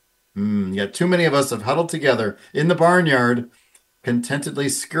sky? Yet too many of us have huddled together in the barnyard, contentedly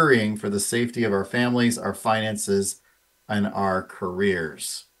scurrying for the safety of our families, our finances, and our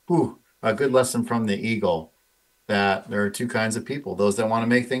careers. a good lesson from the eagle that there are two kinds of people, those that want to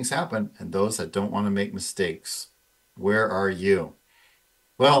make things happen and those that don't want to make mistakes. Where are you?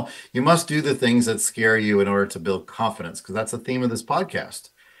 Well, you must do the things that scare you in order to build confidence, because that's the theme of this podcast.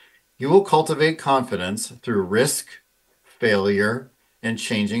 You will cultivate confidence through risk, failure, and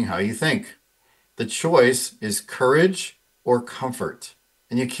changing how you think. The choice is courage or comfort,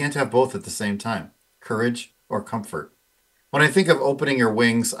 and you can't have both at the same time, courage or comfort. When I think of opening your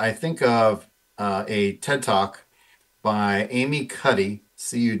wings, I think of a TED Talk by Amy Cuddy,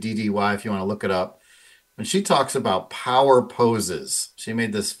 Cuddy, if you want to look it up. And she talks about power poses. She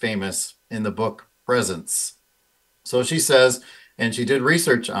made this famous in the book Presence. So she says, and she did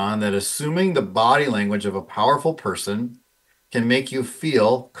research on that, assuming the body language of a powerful person can make you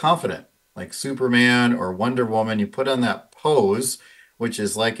feel confident, like Superman or Wonder Woman. You put on that pose, which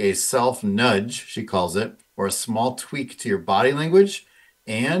is like a self nudge, she calls it, or a small tweak to your body language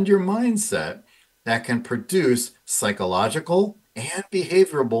and your mindset that can produce psychological and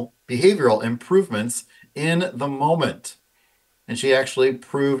behavioral improvements in the moment. And she actually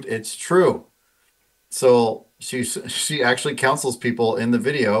proved it's true. So she actually counsels people in the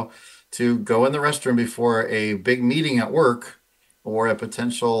video to go in the restroom before a big meeting at work or a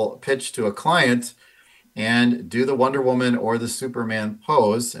potential pitch to a client and do the Wonder Woman or the Superman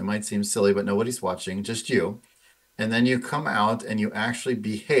pose. It might seem silly, but nobody's watching, just you. And then you come out and you actually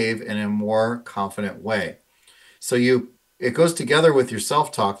behave in a more confident way. So it goes together with your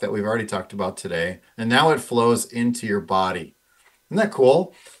self-talk that we've already talked about today, and now it flows into your body. Isn't that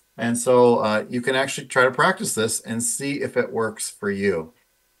cool? And so you can actually try to practice this and see if it works for you.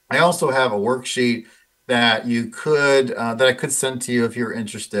 I also have a worksheet that I could send to you if you're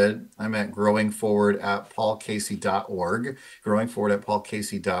interested. I'm at growingforward@paulcasey.org,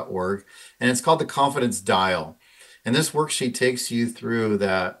 growingforward@paulcasey.org, and it's called the Confidence Dial. And this worksheet takes you through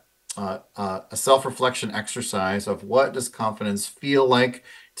that a self-reflection exercise of what does confidence feel like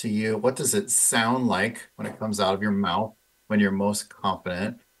to you? What does it sound like when it comes out of your mouth when you're most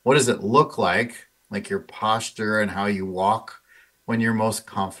confident? What does it look like your posture and how you walk when you're most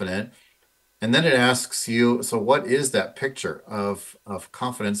confident? And then it asks you, so what is that picture of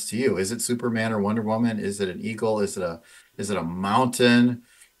confidence to you? Is it Superman or Wonder Woman? Is it an eagle? Is it a mountain?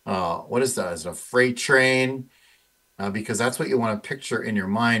 What is that? Is it a freight train? Because that's what you want to picture in your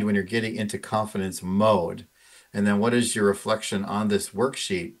mind when you're getting into confidence mode. And then what is your reflection on this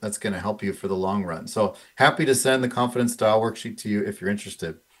worksheet that's going to help you for the long run? So happy to send the confidence dial worksheet to you if you're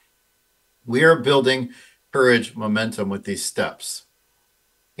interested. We are building courage momentum with these steps.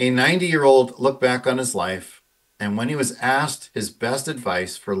 A 90-year-old looked back on his life, and when he was asked his best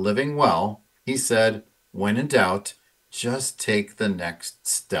advice for living well, he said, when in doubt, just take the next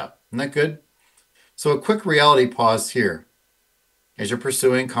step. Isn't that good? So a quick reality pause here. As you're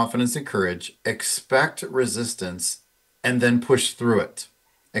pursuing confidence and courage, expect resistance and then push through it.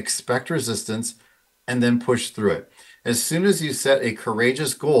 Expect resistance and then push through it. As soon as you set a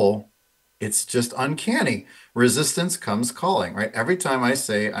courageous goal, it's just uncanny. Resistance comes calling, right? Every time I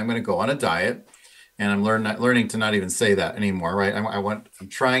say I'm going to go on a diet, and I'm learning to not even say that anymore, right? I'm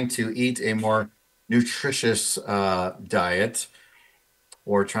trying to eat a more nutritious diet,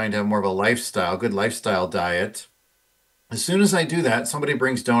 or trying to have more of a good lifestyle diet. As soon as I do that, somebody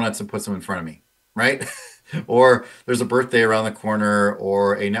brings donuts and puts them in front of me, right? Or there's a birthday around the corner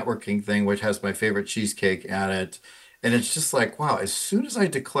or a networking thing, which has my favorite cheesecake at it. And it's just like, wow, as soon as I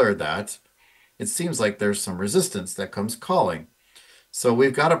declare that, it seems like there's some resistance that comes calling. So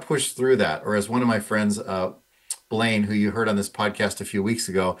we've got to push through that. Or as one of my friends, Blaine, who you heard on this podcast a few weeks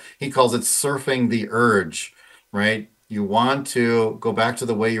ago, he calls it surfing the urge, right? You want to go back to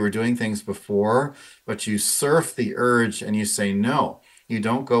the way you were doing things before, but you surf the urge and you say no. You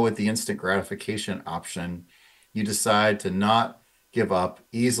don't go with the instant gratification option. You decide to not give up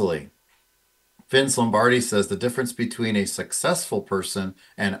easily. Vince Lombardi says the difference between a successful person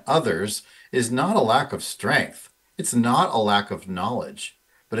and others is not a lack of strength. It's not a lack of knowledge,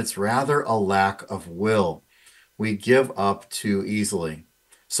 but it's rather a lack of will. We give up too easily.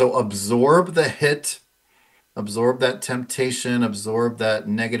 So absorb the hit, absorb that temptation, absorb that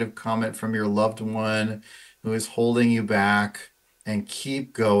negative comment from your loved one who is holding you back, and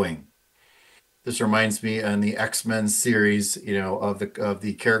keep going. This reminds me in the X-Men series, of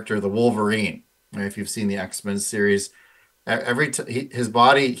the character, the Wolverine. If you've seen the X-Men series, his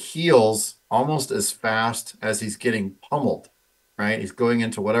body heals almost as fast as he's getting pummeled, right? He's going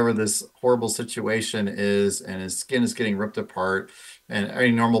into whatever this horrible situation is, and his skin is getting ripped apart, and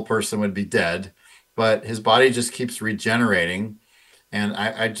any normal person would be dead, but his body just keeps regenerating. And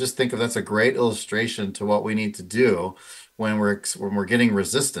I just think that's a great illustration to what we need to do when we're getting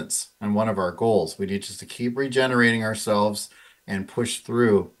resistance on one of our goals. We need just to keep regenerating ourselves and push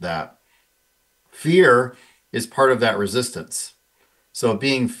through that. Fear is part of that resistance. So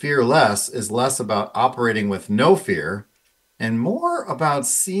being fearless is less about operating with no fear and more about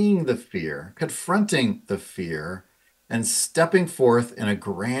seeing the fear, confronting the fear, and stepping forth in a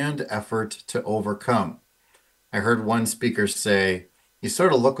grand effort to overcome. I heard one speaker say, you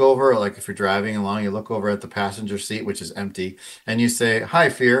sort of look over, like if you're driving along, you look over at the passenger seat, which is empty, and you say, hi,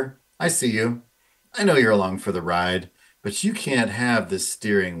 fear, I see you. I know you're along for the ride, but you can't have this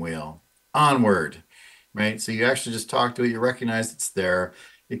steering wheel. Onward, right? So you actually just talk to it, you recognize it's there,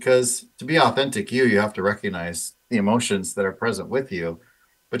 because to be authentic you have to recognize the emotions that are present with you,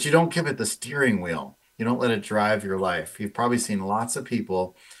 but you don't give it the steering wheel. You don't let it drive your life. You've probably seen lots of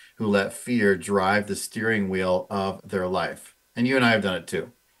people who let fear drive the steering wheel of their life. And you and I have done it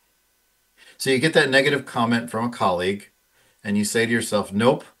too. So you get that negative comment from a colleague and you say to yourself,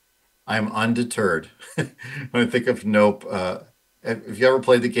 nope, I'm undeterred. When I think of nope, if you ever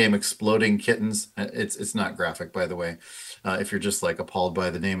played the game Exploding Kittens, it's not graphic, by the way. If you're just like appalled by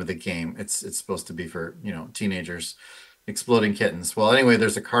the name of the game, it's supposed to be for, teenagers. Exploding Kittens. Well, anyway,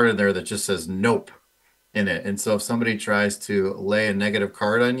 there's a card in there that just says nope in it. And so if somebody tries to lay a negative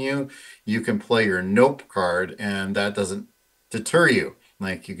card on you, you can play your nope card and that doesn't deter you.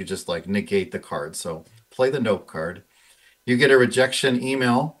 Like you could just like negate the card. So play the nope card. You get a rejection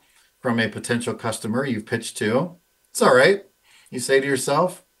email from a potential customer you've pitched to. It's all right. You say to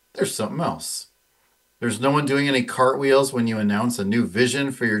yourself, there's something else. There's no one doing any cartwheels when you announce a new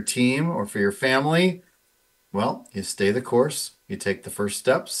vision for your team or for your family. Well, you stay the course. You take the first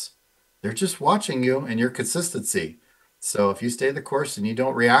steps. They're just watching you and your consistency. So if you stay the course and you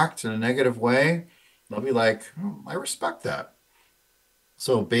don't react in a negative way, they'll be like, oh, I respect that.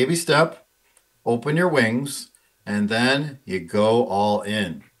 So baby step, open your wings, and then you go all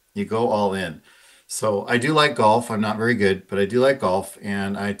in. You go all in. So I do like golf. I'm not very good, but I do like golf.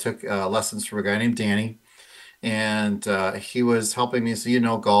 And I took lessons from a guy named Danny. And he was helping me.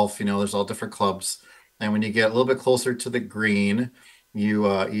 So golf, there's all different clubs. And when you get a little bit closer to the green,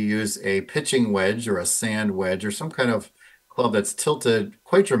 you use a pitching wedge or a sand wedge or some kind of club that's tilted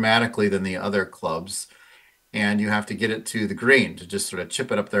quite dramatically than the other clubs. And you have to get it to the green to just sort of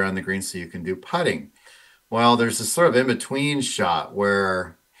chip it up there on the green so you can do putting. Well, there's this sort of in-between shot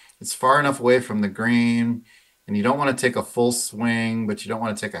where it's far enough away from the green and you don't want to take a full swing, but you don't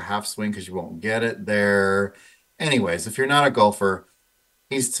want to take a half swing because you won't get it there. Anyways, if you're not a golfer,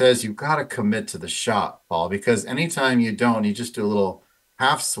 he says you've got to commit to the shot, Paul, because anytime you don't, you just do a little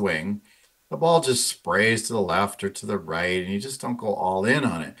half swing, the ball just sprays to the left or to the right, and you just don't go all in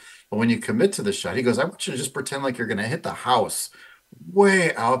on it. But when you commit to the shot, he goes, I want you to just pretend like you're going to hit the house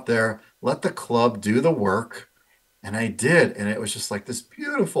way out there. Let the club do the work. And I did. And it was just like this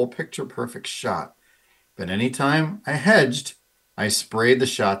beautiful picture perfect shot. But anytime I hedged, I sprayed the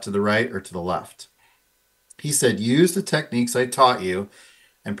shot to the right or to the left. He said, use the techniques I taught you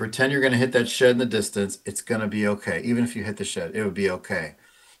and pretend you're going to hit that shed in the distance. It's going to be okay. Even if you hit the shed, it would be okay.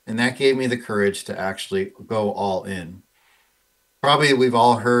 And that gave me the courage to actually go all in. Probably we've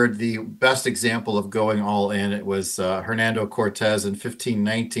all heard the best example of going all in. It was Hernando Cortez in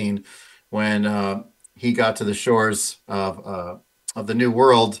 1519 when he got to the shores of the New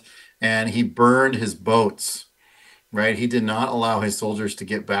World and he burned his boats, right? He did not allow his soldiers to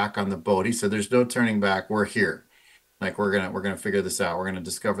get back on the boat. He said, there's no turning back. We're here. Like we're gonna figure this out. We're gonna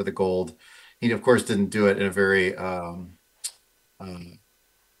discover the gold. He of course didn't do it in a very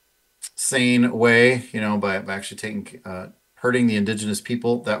sane way, by actually taking hurting the indigenous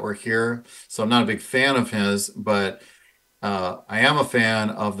people that were here. So I'm not a big fan of his, but I am a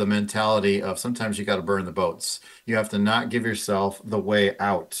fan of the mentality of sometimes you got to burn the boats. You have to not give yourself the way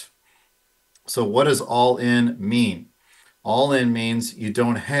out. So what does all in mean? All in means you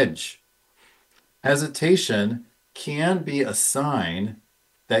don't hedge. Hesitation can be a sign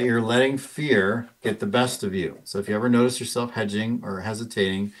that you're letting fear get the best of you. So if you ever notice yourself hedging or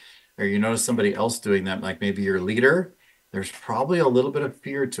hesitating, or you notice somebody else doing that, like maybe your leader, there's probably a little bit of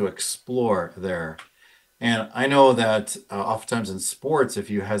fear to explore there. And I know that oftentimes in sports, if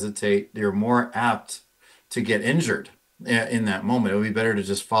you hesitate, you're more apt to get injured in that moment. It would be better to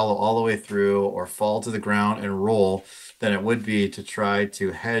just follow all the way through or fall to the ground and roll than it would be to try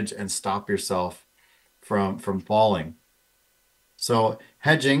to hedge and stop yourself from falling. So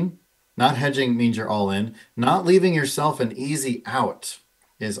not hedging means you're all in. Not leaving yourself an easy out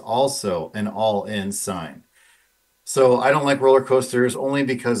is also an all in sign. So I don't like roller coasters only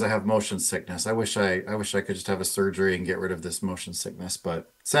because I have motion sickness. I wish I could just have a surgery and get rid of this motion sickness,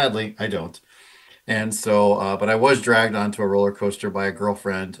 but sadly I don't. And so, but I was dragged onto a roller coaster by a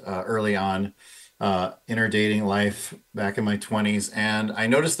girlfriend early on in her dating life back in my 20s. And I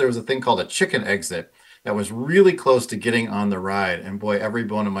noticed there was a thing called a chicken exit that was really close to getting on the ride. And boy, every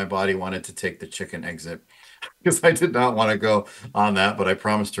bone in my body wanted to take the chicken exit because I did not want to go on that, but I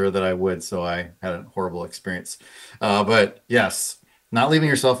promised her that I would. So I had a horrible experience. But yes, not leaving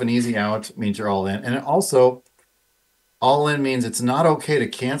yourself an easy out means you're all in. And also, all in means it's not okay to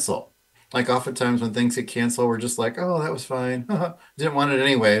cancel. Like oftentimes when things get canceled, we're just like, oh, that was fine. Didn't want it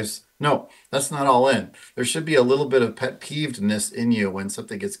anyways. No, that's not all in. There should be a little bit of pet peevedness in you when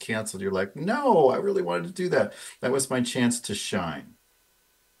something gets canceled. You're like, no, I really wanted to do that. That was my chance to shine.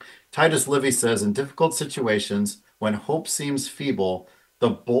 Titus Livy says, in difficult situations, when hope seems feeble,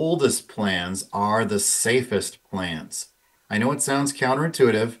 the boldest plans are the safest plans. I know it sounds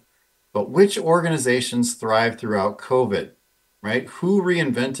counterintuitive, but which organizations thrived throughout COVID, right? Who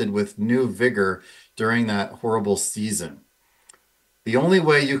reinvented with new vigor during that horrible season? The only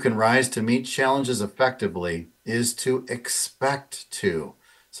way you can rise to meet challenges effectively is to expect to.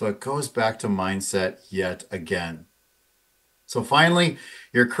 So it goes back to mindset yet again. So finally,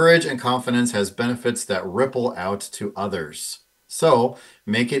 your courage and confidence has benefits that ripple out to others. So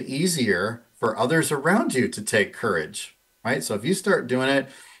make it easier for others around you to take courage, right? So if you start doing it,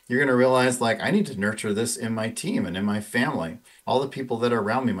 you're going to realize, like, I need to nurture this in my team and in my family, all the people that are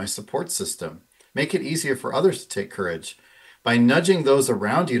around me, my support system. Make it easier for others to take courage by nudging those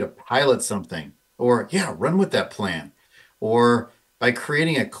around you to pilot something, or run with that plan, or by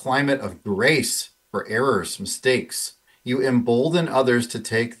creating a climate of grace for errors, mistakes. You embolden others to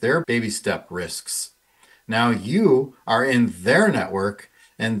take their baby step risks. Now you are in their network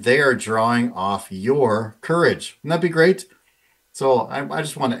and they are drawing off your courage. Wouldn't that be great? So I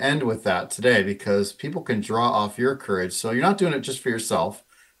just want to end with that today because people can draw off your courage. So you're not doing it just for yourself.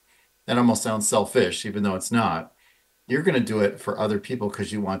 That almost sounds selfish, even though it's not. You're going to do it for other people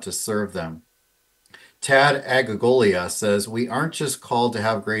because you want to serve them. Tad Agagolia says, we aren't just called to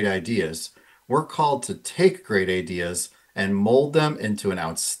have great ideas. We're called to take great ideas and mold them into an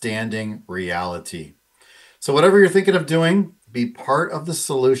outstanding reality. So whatever you're thinking of doing, be part of the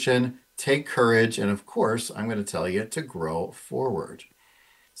solution, take courage, and of course, I'm going to tell you to grow forward.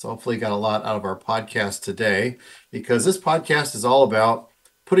 So hopefully you got a lot out of our podcast today because this podcast is all about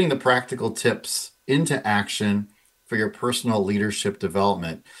putting the practical tips into action for your personal leadership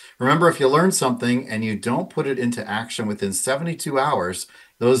development. Remember, if you learn something and you don't put it into action within 72 hours,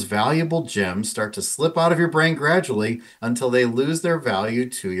 those valuable gems start to slip out of your brain gradually until they lose their value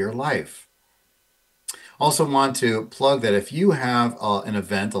to your life. Also want to plug that if you have an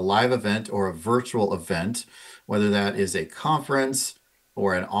event, a live event or a virtual event, whether that is a conference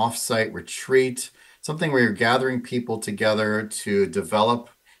or an offsite retreat, something where you're gathering people together to develop,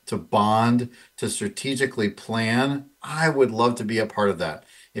 to bond, to strategically plan, I would love to be a part of that.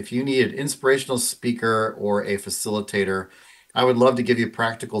 If you need an inspirational speaker or a facilitator, I would love to give you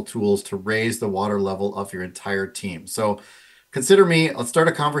practical tools to raise the water level of your entire team. So consider me. Let's start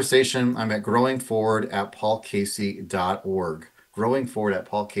a conversation. I'm at growingforward@paulcasey.org.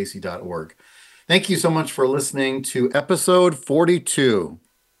 growingforward@paulcasey.org. Thank you so much for listening to episode 42.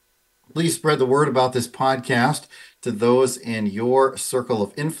 Please spread the word about this podcast to those in your circle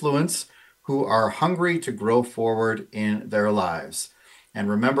of influence who are hungry to grow forward in their lives. And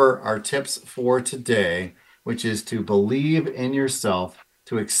remember our tips for today, which is to believe in yourself,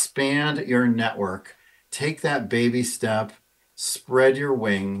 to expand your network, take that baby step, spread your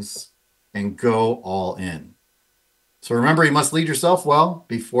wings, and go all in. So remember, you must lead yourself well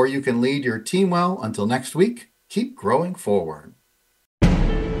before you can lead your team well. Until next week, keep growing forward.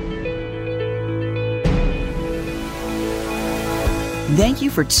 Thank you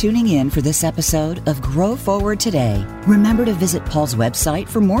for tuning in for this episode of Grow Forward Today. Remember to visit Paul's website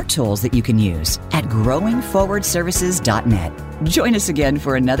for more tools that you can use at growingforwardservices.net. Join us again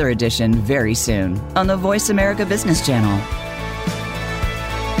for another edition very soon on the Voice America Business Channel.